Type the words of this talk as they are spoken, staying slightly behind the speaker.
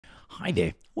Hi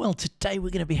there. Well, today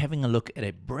we're going to be having a look at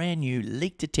a brand new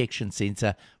leak detection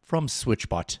sensor from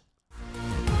Switchbot.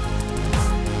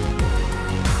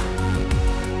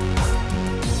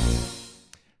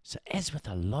 So as with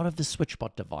a lot of the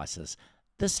Switchbot devices,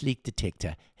 this leak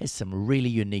detector has some really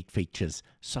unique features.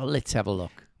 So let's have a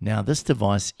look. Now this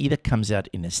device either comes out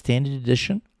in a standard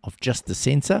edition of just the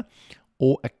sensor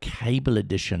or a cable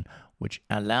edition, which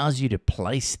allows you to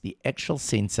place the actual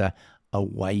sensor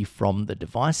away from the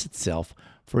device itself,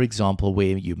 for example,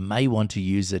 where you may want to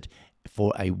use it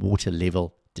for a water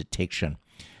level detection.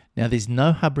 Now there's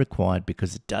no hub required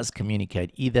because it does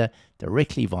communicate either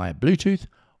directly via Bluetooth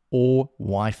or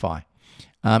Wi-Fi.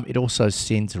 It also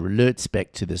sends alerts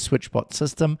back to the Switchbot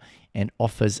system and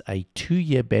offers a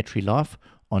 2-year battery life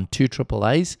on 2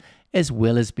 AAAs, as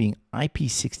well as being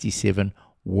IP67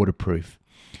 waterproof.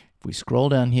 If we scroll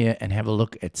down here and have a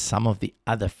look at some of the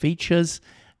other features,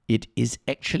 it is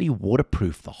actually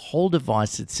waterproof. The whole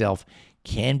device itself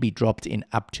can be dropped in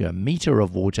up to 1 meter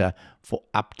of water for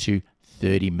up to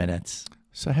 30 minutes.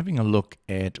 So having a look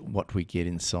at what we get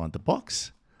inside the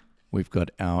box, we've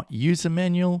got our user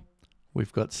manual,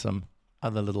 we've got some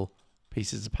other little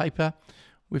pieces of paper,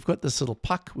 we've got this little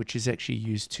puck which is actually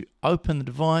used to open the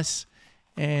device,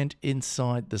 and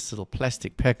inside this little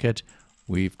plastic packet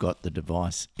we've got the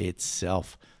device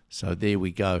itself. So there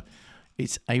we go.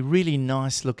 It's a really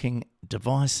nice looking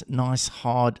device, nice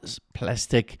hard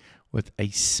plastic with a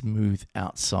smooth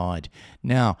outside.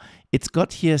 Now, it's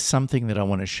got here something that I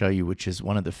want to show you, which is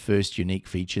one of the first unique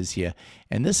features here.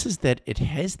 And this is that it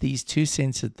has these 2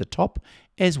 sensors at the top,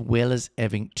 as well as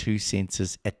having 2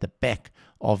 sensors at the back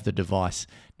of the device.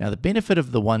 Now, the benefit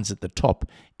of the ones at the top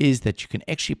is that you can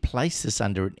actually place this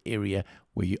under an area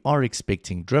where you are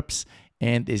expecting drips,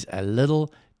 and there's a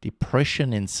little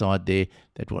depression inside there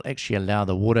that will actually allow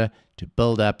the water to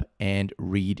build up and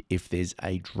read if there's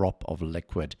a drop of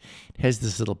liquid. It has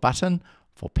this little button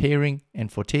for pairing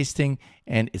and for testing,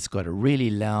 and it's got a really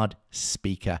loud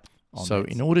speaker. So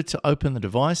in order to open the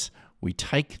device, we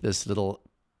take this little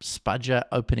spudger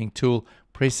opening tool,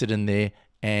 press it in there,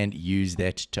 and use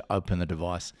that to open the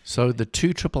device. So the 2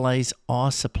 AAAs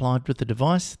are supplied with the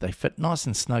device. They fit nice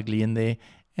and snugly in there,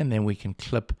 and then we can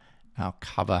clip our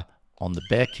cover on the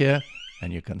back here,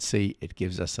 and you can see it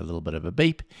gives us a little bit of a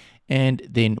beep, and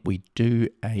then we do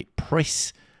a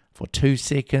press for 2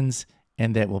 seconds,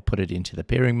 and that will put it into the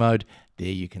pairing mode. There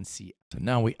you can see. So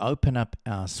now we open up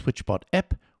our Switchbot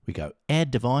app, we go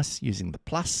add device using the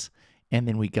plus, and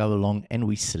then we go along and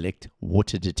we select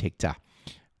water detector.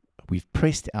 We've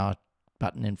pressed our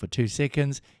button in for 2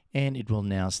 seconds, and it will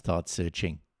now start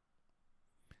searching.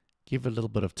 Give it a little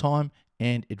bit of time,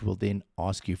 and it will then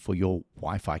ask you for your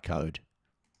Wi-Fi code.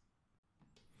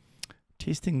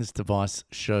 Testing this device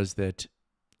shows that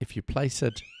if you place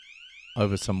it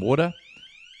over some water,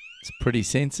 it's pretty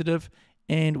sensitive,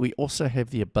 and we also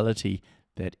have the ability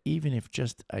that even if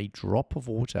just a drop of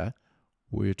water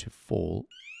were to fall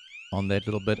on that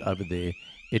little bit over there,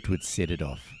 it would set it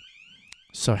off.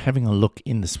 So having a look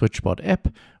in the Switchbot app,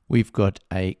 we've got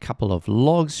a couple of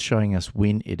logs showing us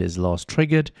when it is last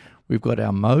triggered. We've got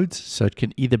our modes, so it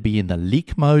can either be in the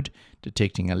leak mode,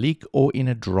 detecting a leak, or in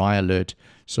a dry alert.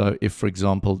 So if, for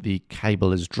example, the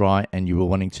cable is dry and you were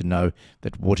wanting to know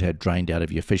that water had drained out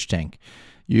of your fish tank,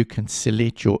 you can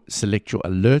select your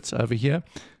alerts over here.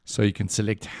 So you can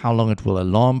select how long it will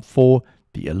alarm for,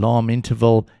 the alarm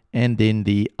interval, and then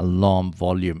the alarm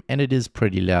volume. And it is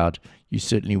pretty loud. You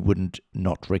certainly wouldn't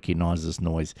not recognize this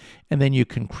noise. And then you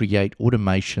can create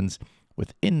automations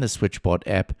within the Switchbot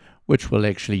app, which will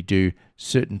actually do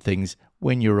certain things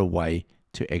when you're away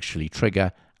to actually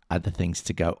trigger other things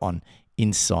to go on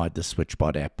inside the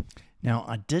Switchbot app. Now,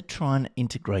 I did try and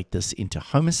integrate this into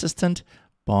Home Assistant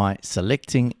by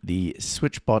selecting the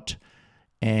Switchbot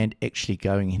and actually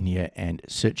going in here and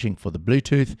searching for the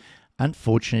Bluetooth.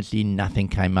 Unfortunately, nothing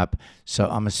came up, so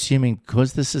I'm assuming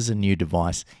because this is a new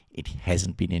device, it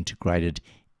hasn't been integrated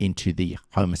into the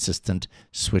Home Assistant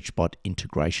Switchbot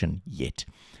integration yet.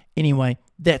 Anyway,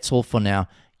 that's all for now.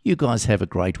 You guys have a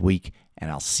great week,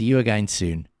 and I'll see you again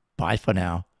soon. Bye for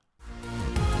now.